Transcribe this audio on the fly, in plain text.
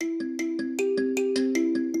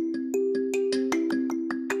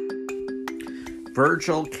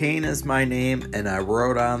Virgil Kane is my name, and I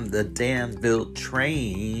rode on the Danville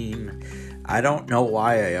train. I don't know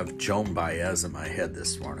why I have Joan Baez in my head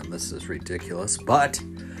this morning. This is ridiculous, but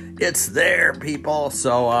it's there, people.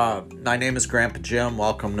 So, my name is Grandpa Jim.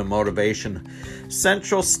 Welcome to Motivation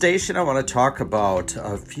Central Station. I want to talk about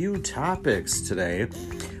a few topics today.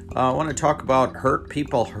 I want to talk about hurt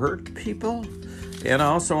people, and I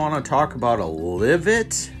also want to talk about a live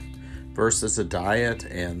it versus a diet,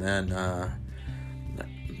 and then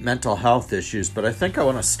mental health issues. But I think I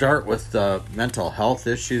want to start with mental health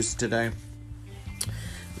issues today.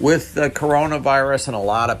 With the coronavirus and a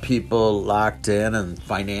lot of people locked in and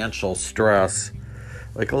financial stress,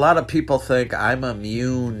 like a lot of people think I'm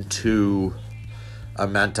immune to a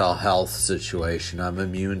mental health situation. I'm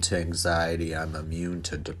immune to anxiety. I'm immune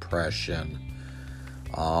to depression.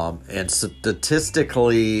 And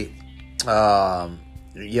statistically,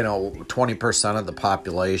 20% of the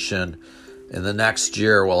population in the next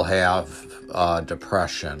year will have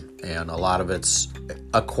depression. And a lot of it's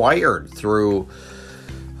acquired through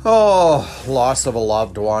loss of a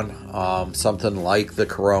loved one, something like the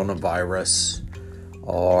coronavirus,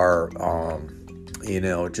 or,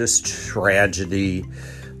 just tragedy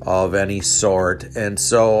of any sort. And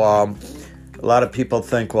so a lot of people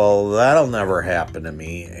think, well, that'll never happen to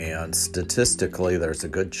me. And statistically, there's a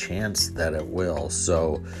good chance that it will.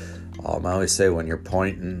 So I always say when you're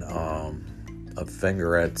pointing a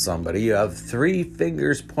finger at somebody, you have three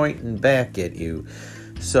fingers pointing back at you.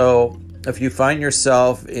 So if you find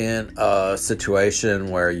yourself in a situation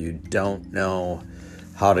where you don't know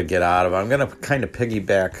how to get out of it, I'm going to kind of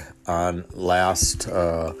piggyback on the last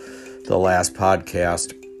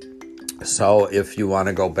podcast. So if you want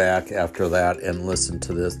to go back after that and listen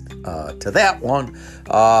to this, to that one,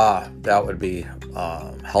 that would be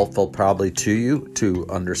helpful probably to you to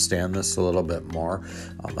understand this a little bit more.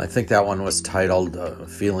 I think that one was titled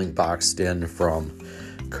Feeling Boxed In from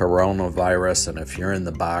Coronavirus, and if you're in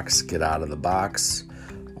the box, get out of the box.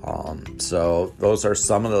 So those are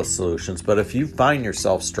some of the solutions. But if you find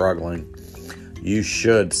yourself struggling, you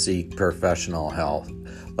should seek professional help.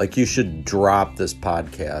 Like, you should drop this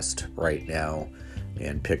podcast right now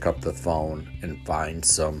and pick up the phone and find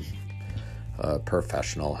some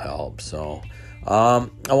professional help. So I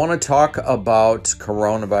want to talk about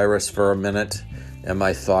coronavirus for a minute and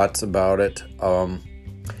my thoughts about it.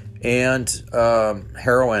 And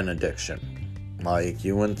heroin addiction. Like,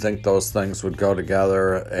 you wouldn't think those things would go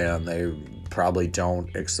together, and they probably don't,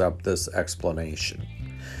 accept this explanation.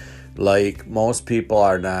 Like, most people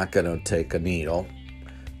are not going to take a needle,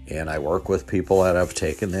 and I work with people that have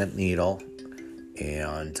taken that needle,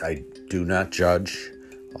 and I do not judge.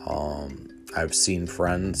 I've seen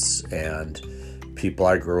friends and people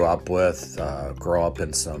I grew up with grow up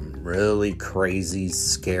in some really crazy,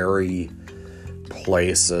 scary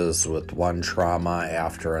places with one trauma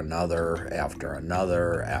after another.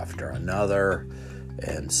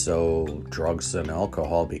 And so drugs and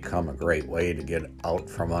alcohol become a great way to get out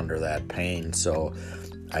from under that pain. So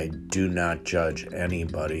I do not judge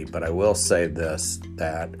anybody, but I will say this,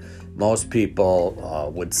 that most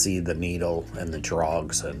people would see the needle and the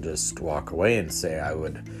drugs and just walk away and say, I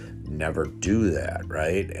would never do that,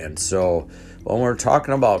 right? And so when we're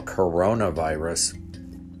talking about coronavirus,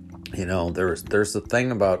 there's the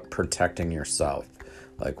thing about protecting yourself.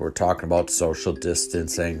 Like, we're talking about social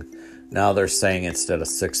distancing. Now they're saying instead of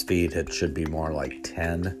 6 feet, it should be more like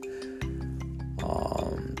 10.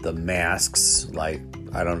 The masks, like,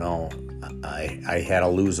 I don't know. I had to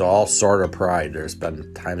lose all sort of pride. There's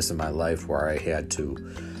been times in my life where I had to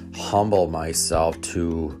humble myself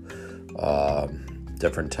to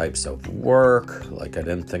different types of work. Like, I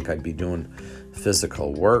didn't think I'd be doing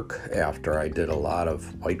physical work after I did a lot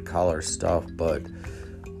of white collar stuff, but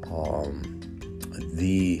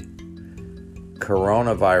the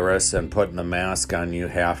coronavirus and putting a mask on, you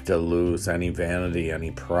have to lose any vanity, any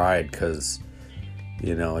pride, because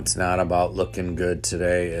it's not about looking good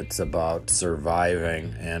today, it's about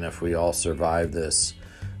surviving. And if we all survive this,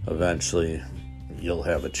 eventually you'll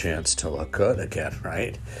have a chance to look good again,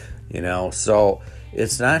 right? So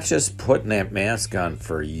it's not just putting that mask on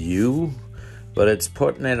for you, but it's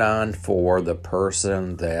putting it on for the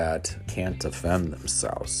person that can't defend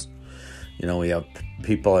themselves. We have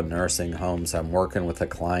people in nursing homes. I'm working with a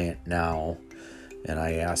client now, and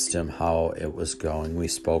I asked him how it was going. We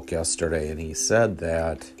spoke yesterday, and he said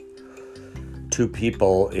that 2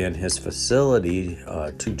 people in his facility,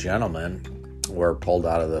 2 gentlemen, were pulled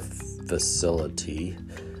out of the facility,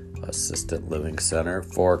 assisted living center,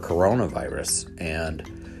 for coronavirus, and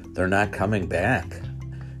they're not coming back.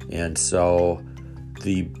 And so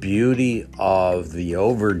the beauty of the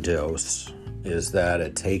overdose is that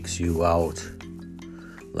it takes you out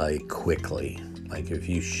like quickly. Like if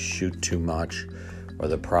you shoot too much or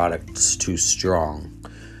the product's too strong,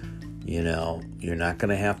 you're not going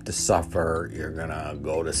to have to suffer. You're going to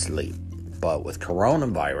go to sleep. But with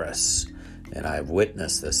coronavirus, and I've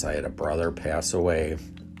witnessed this, I had a brother pass away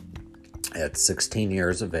at 16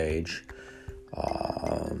 years of age.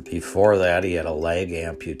 Before that, he had a leg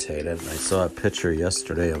amputated. And I saw a picture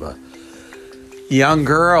yesterday of a young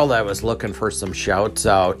girl that was looking for some shouts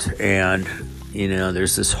out. And,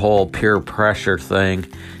 there's this whole peer pressure thing.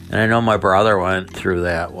 And I know my brother went through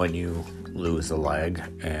that when you lose a leg.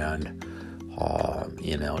 And,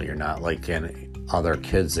 you're not like any other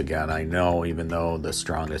kids again. I know, even though the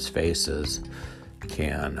strongest faces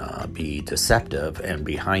can be deceptive, and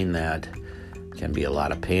behind that can be a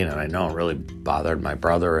lot of pain. And I know it really bothered my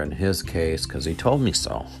brother in his case because he told me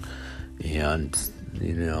so. And,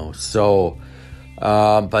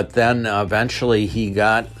 but then eventually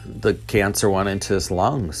the cancer went into his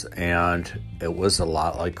lungs, and it was a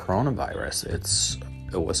lot like coronavirus.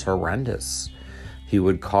 It was horrendous. He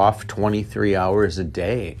would cough 23 hours a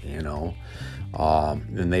day,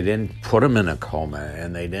 and they didn't put him in a coma,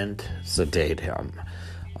 and they didn't sedate him.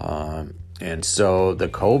 And so the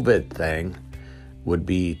COVID thing would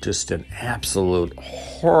be just an absolute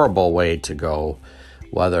horrible way to go,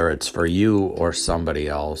 whether it's for you or somebody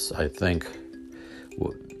else. I think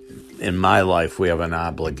in my life, we have an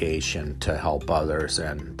obligation to help others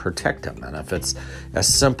and protect them. And if it's as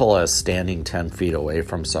simple as standing 10 feet away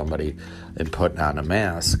from somebody and putting on a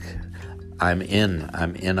mask, I'm in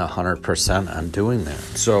 100% on doing that.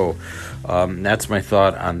 So that's my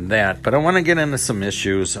thought on that. But I want to get into some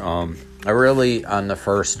issues. I really, on the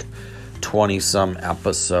first 20-some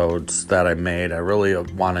episodes that I made, I really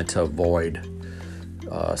wanted to avoid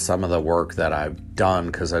some of the work that I've done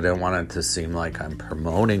because I didn't want it to seem like I'm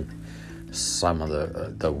promoting some of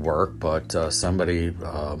the work. But somebody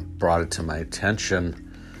brought it to my attention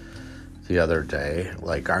the other day,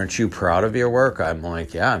 like, aren't you proud of your work? I'm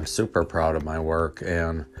like, yeah, I'm super proud of my work.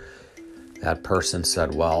 And that person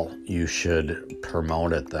said, well, you should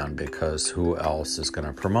promote it then, because who else is going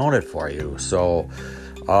to promote it for you? So,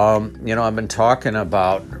 I've been talking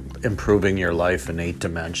about improving your life in 8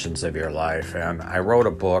 dimensions of your life. And I wrote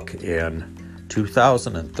a book in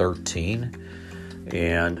 2013.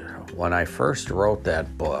 And when I first wrote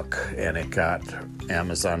that book, and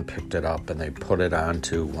Amazon picked it up and they put it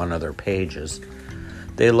onto one of their pages,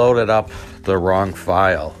 they loaded up the wrong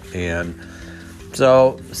file. And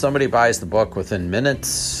so somebody buys the book within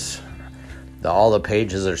minutes. All the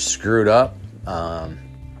pages are screwed up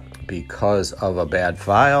because of a bad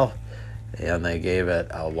file, and they gave it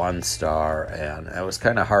a 1 star. And it was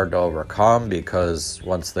kind of hard to overcome because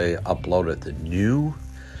once they uploaded the new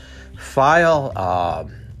file,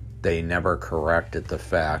 they never corrected the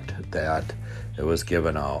fact that it was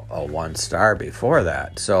given a 1 star before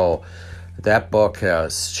that. So that book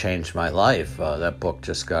has changed my life. That book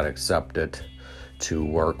just got accepted to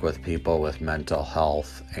work with people with mental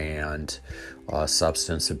health and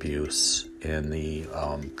substance abuse in the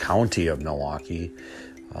county of Milwaukee.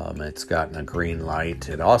 It's gotten a green light.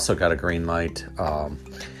 It also got a green light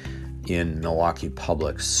in Milwaukee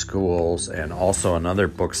Public Schools, and also another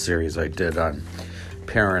book series I did on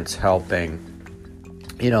parents helping,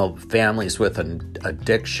 families with an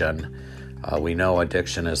addiction. We know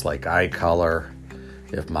addiction is like eye color.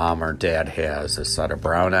 If mom or dad has a set of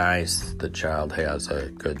brown eyes, the child has a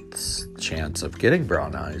good chance of getting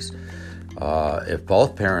brown eyes. If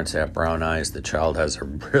both parents have brown eyes, the child has a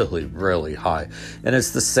really, really high. And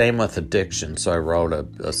it's the same with addiction. So I wrote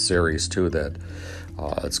a series too that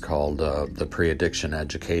it's called the Pre-Addiction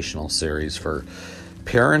Educational Series for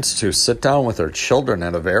parents to sit down with their children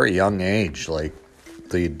at a very young age. Like,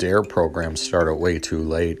 the DARE program started way too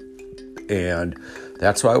late, and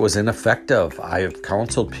that's why it was ineffective. I have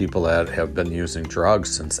counseled people that have been using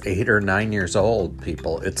drugs since 8 or 9 years old.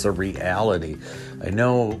 People, it's a reality. I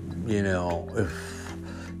know, if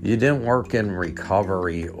you didn't work in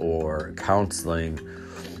recovery or counseling,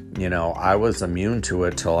 I was immune to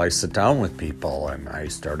it till I sit down with people and I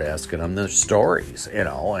start asking them their stories, and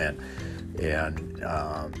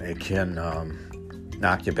it can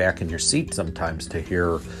knock you back in your seat sometimes to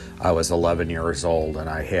hear I was 11 years old and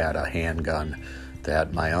I had a handgun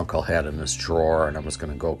that my uncle had in his drawer and I was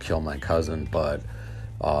going to go kill my cousin, but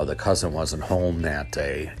the cousin wasn't home that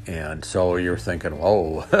day. And so you're thinking,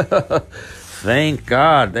 whoa, thank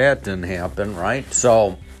God that didn't happen, right?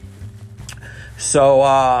 So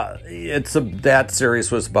that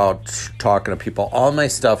series was about talking to people. All my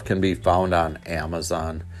stuff can be found on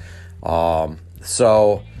Amazon.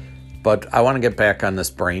 So But I want to get back on this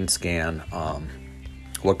brain scan.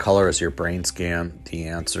 What color is your brain scan? The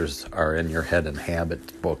answers are in your Head and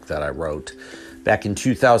Habit book that I wrote back in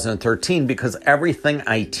 2013, because everything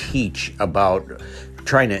I teach about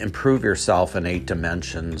trying to improve yourself in 8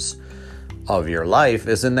 dimensions of your life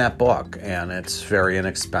is in that book, and it's very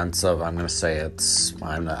inexpensive. I'm going to say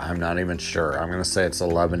I'm not even sure. I'm going to say it's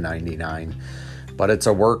 $11.99, but it's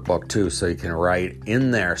a workbook too, so you can write in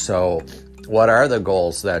there. So what are the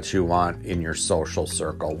goals that you want in your social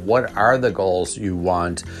circle? What are the goals you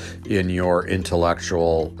want in your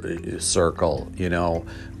intellectual circle? You know,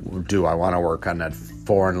 do I want to work on that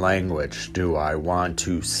foreign language? Do I want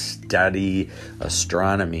to study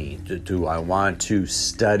astronomy? Do I want to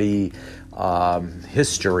study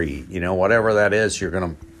history? You know, whatever that is, you're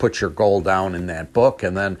going to put your goal down in that book,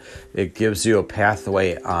 and then it gives you a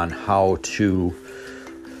pathway on how to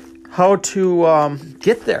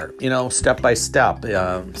get there, you know, step by step.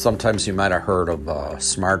 Sometimes you might have heard of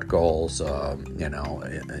SMART goals,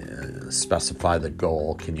 specify the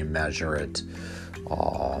goal. Can you measure it?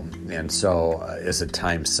 And so is it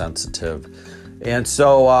time sensitive? And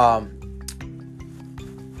so,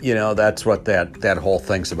 that's what that whole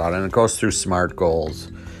thing's about. And it goes through SMART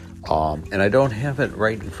goals. And I don't have it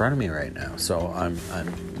right in front of me right now. So I'm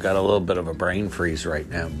got a little bit of a brain freeze right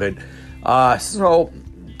now. But so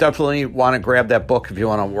definitely want to grab that book if you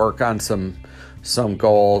want to work on some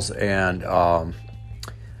goals. And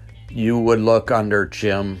you would look under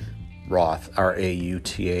Jim Roth,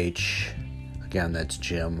 R-A-U-T-H. Again, that's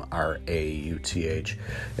Jim, R-A-U-T-H.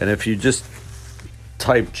 And if you just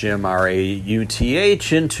type Jim,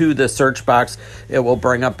 R-A-U-T-H into the search box, it will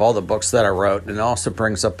bring up all the books that I wrote. And it also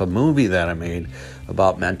brings up a movie that I made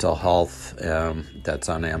about mental health that's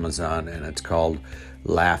on Amazon, and it's called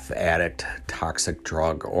Laugh Addict, Toxic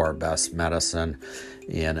Drug or Best Medicine.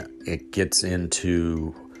 And it gets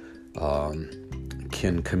into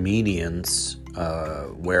can comedians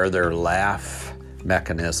wear their laugh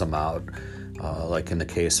mechanism out, like in the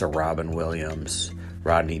case of Robin Williams.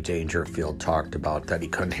 Rodney Dangerfield talked about that he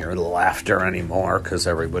couldn't hear the laughter anymore because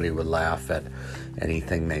everybody would laugh at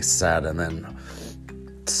anything they said. And then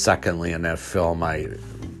secondly, in that film, I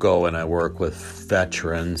go and I work with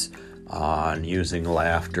veterans on using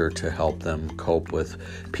laughter to help them cope with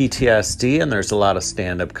PTSD. And there's a lot of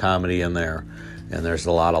stand-up comedy in there. And there's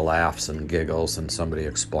a lot of laughs and giggles. And somebody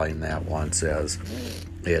explained that once as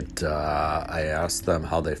I asked them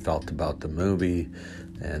how they felt about the movie.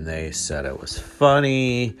 And they said it was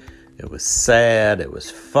funny, it was sad, it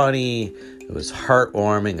was funny, it was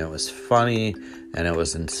heartwarming, it was funny, and it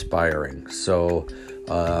was inspiring. So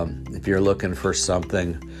if you're looking for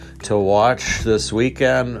something to watch this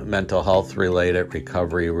weekend, mental health related,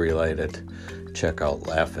 recovery related, check out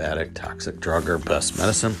Laugh Addict, Toxic Drug or Best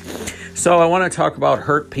Medicine. So I want to talk about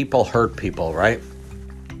hurt people, right?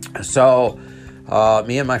 So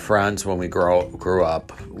me and my friends, when we grew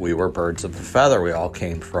up, we were birds of a feather. We all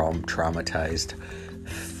came from traumatized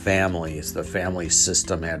families. The family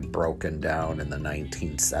system had broken down in the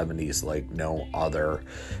 1970s like no other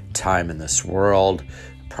time in this world.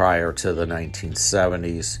 Prior to the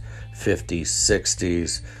 1970s,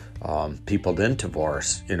 50s, 60s, people didn't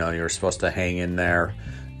divorce. You know, you were supposed to hang in there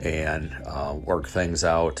and work things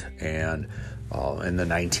out. And in the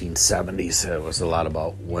 1970s, it was a lot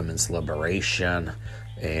about women's liberation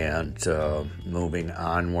and moving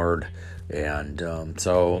onward. And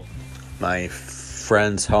so my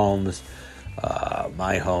friends' homes,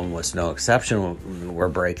 my home was no exception. We're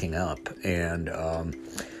breaking up. And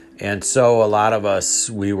so a lot of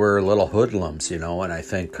us, we were little hoodlums, you know, and I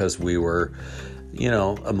think because we were, you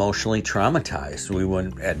know, emotionally traumatized. We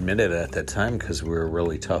wouldn't admit it at the time because we were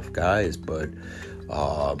really tough guys, but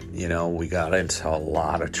you know, we got into a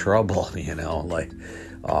lot of trouble, you know, like,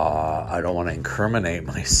 I don't want to incriminate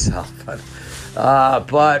myself,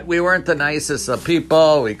 but we weren't the nicest of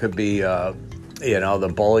people. We could be, you know, the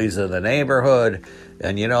bullies of the neighborhood,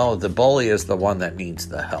 and, you know, the bully is the one that needs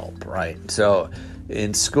the help, right? So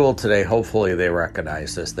in school today, hopefully they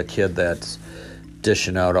recognize this. The kid that's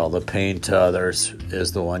dishing out all the pain to others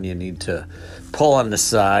is the one you need to pull on the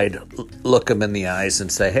side, look them in the eyes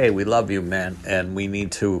and say, hey, we love you, man, and we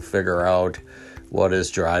need to figure out what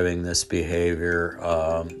is driving this behavior.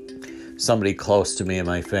 Somebody close to me in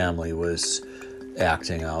my family was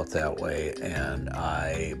acting out that way, and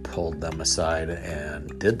I pulled them aside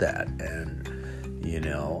and did that. And, you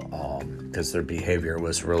know, because their behavior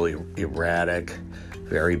was really erratic,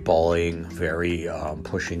 very bullying, very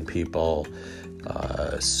pushing people,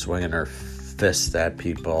 swinging her fist at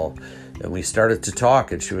people. And we started to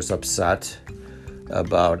talk, and she was upset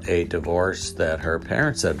about a divorce that her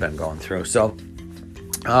parents had been going through. So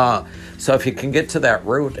So if you can get to that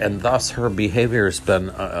root, and thus her behavior has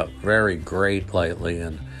been very great lately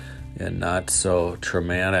and not so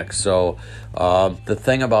traumatic. So the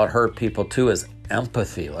thing about hurt people too is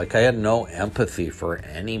empathy. Like, I had no empathy for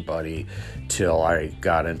anybody till I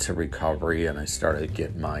got into recovery and I started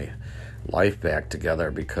getting my life back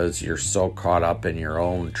together, because you're so caught up in your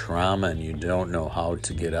own trauma and you don't know how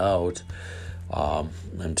to get out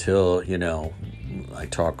until, I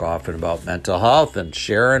talk often about mental health and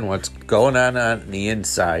sharing what's going on the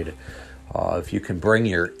inside. If you can bring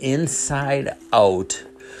your inside out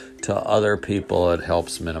to other people, it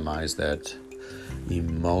helps minimize that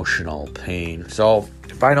emotional pain. So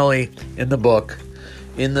finally, in the book,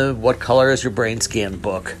 in the What Color Is Your Brain Scan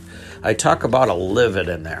book, I talk about a livid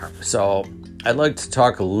in there. So I'd like to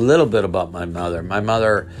talk a little bit about my mother. My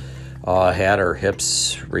mother had her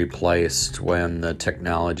hips replaced when the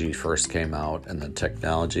technology first came out, and the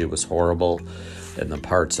technology was horrible and the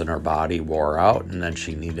parts in her body wore out, and then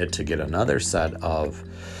she needed to get another set of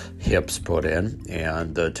hips put in,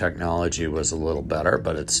 and the technology was a little better,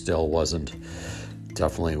 but it still wasn't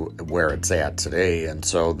definitely where it's at today. And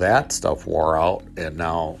so that stuff wore out, and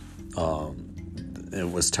now it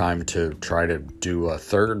was time to try to do a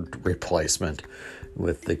third replacement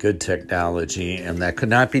with the good technology, and that could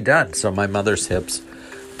not be done. So my mother's hips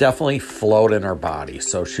definitely float in her body.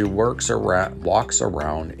 So she walks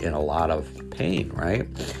around in a lot of pain, right?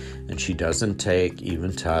 And she doesn't take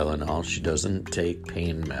even Tylenol. She doesn't take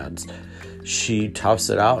pain meds. She toughs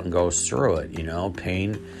it out and goes through it.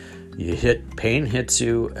 Pain hits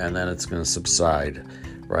you, and then it's going to subside,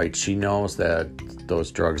 right? She knows that those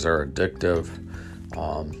drugs are addictive,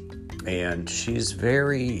 and she's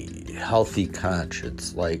very healthy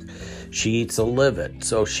conscious. Like, she eats a livet,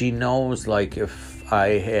 so she knows, like, if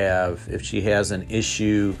she has an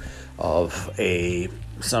issue of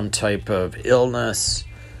some type of illness,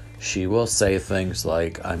 she will say things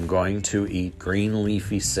like, I'm going to eat green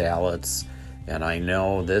leafy salads, and I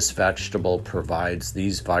know this vegetable provides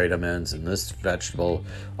these vitamins, and this vegetable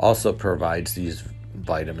also provides these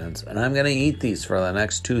vitamins, and I'm going to eat these for the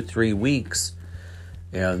next 2-3 weeks,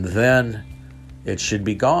 and then it should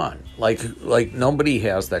be gone. Like nobody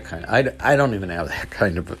has that kind of, I don't even have that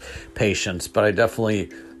kind of patience, but I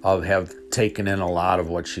definitely have taken in a lot of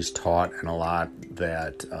what she's taught, and a lot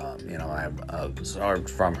that I've absorbed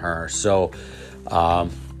from her. So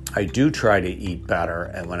I do try to eat better,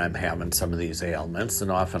 and when I'm having some of these ailments,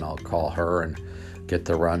 and often I'll call her and get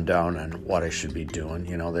the rundown on what I should be doing.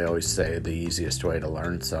 They always say the easiest way to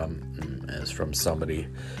learn is from somebody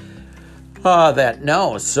that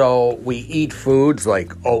knows. So we eat foods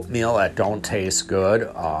like oatmeal that don't taste good.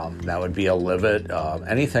 That would be a livet.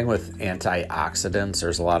 Anything with antioxidants.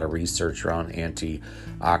 There's a lot of research around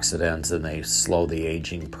antioxidants, and they slow the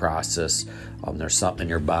aging process. There's something in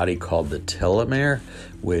your body called the telomere,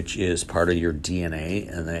 which is part of your DNA.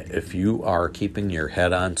 And if you are keeping your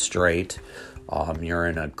head on straight, you're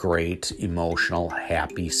in a great emotional,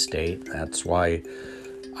 happy state. That's why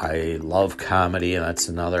I love comedy, and that's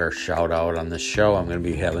another shout out on the show. I'm going to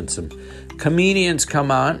be having some comedians come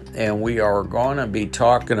on, and we are going to be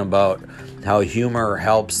talking about how humor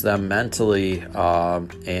helps them mentally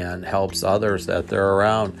and helps others that they're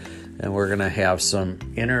around. And we're going to have some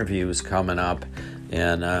interviews coming up,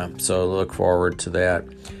 and so look forward to that.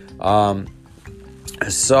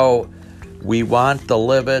 So we want the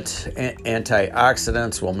livet.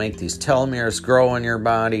 Antioxidants will make these telomeres grow in your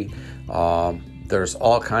body. There's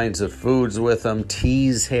all kinds of foods with them.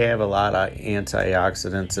 Teas have a lot of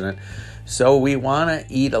antioxidants in it. So we want to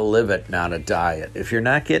eat a livet, not a diet. If you're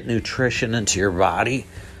not getting nutrition into your body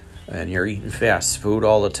and you're eating fast food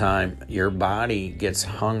all the time, your body gets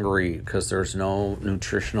hungry because there's no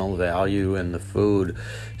nutritional value in the food.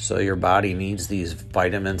 So your body needs these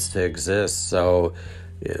vitamins to exist. So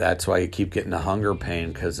that's why you keep getting a hunger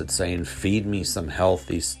pain, because it's saying, feed me some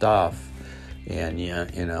healthy stuff. And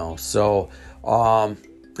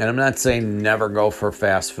and I'm not saying never go for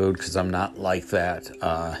fast food, because I'm not like that,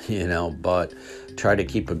 but try to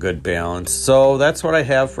keep a good balance. So that's what I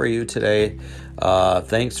have for you today.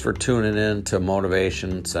 Thanks for tuning in to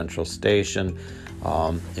Motivation Central Station.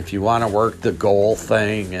 If you want to work the goal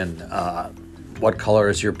thing and what color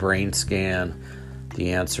is your brain scan,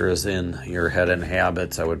 the answer is in your Head and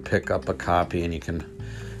Habits. I would pick up a copy, and you can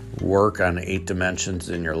work on 8 dimensions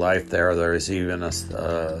in your life there. There's even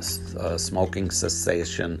a smoking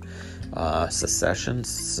cessation, not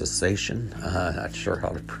sure how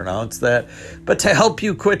to pronounce that, but to help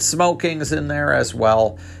you quit smoking's in there as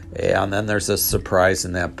well. And then there's a surprise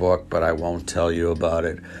in that book, but I won't tell you about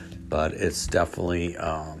it. But it's definitely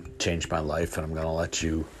changed my life, and I'm going to let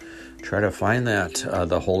you Try to find that,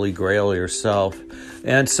 the Holy Grail yourself.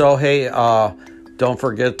 And so, hey, don't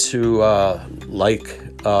forget to like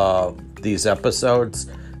these episodes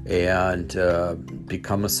and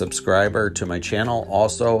become a subscriber to my channel.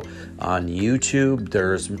 Also on YouTube,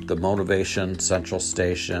 there's the Motivation Central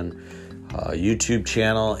Station YouTube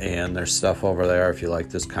channel, and there's stuff over there if you like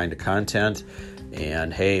this kind of content.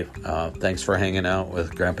 And hey, thanks for hanging out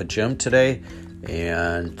with Grandpa Jim today.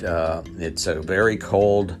 And it's a very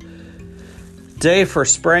cold day for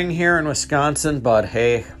spring here in Wisconsin, but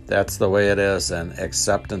hey, that's the way it is, and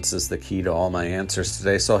acceptance is the key to all my answers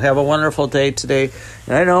today. So have a wonderful day today.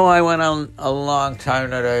 And I know I went on a long time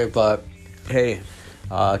today, but hey,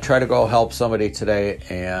 try to go help somebody today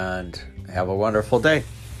and have a wonderful day.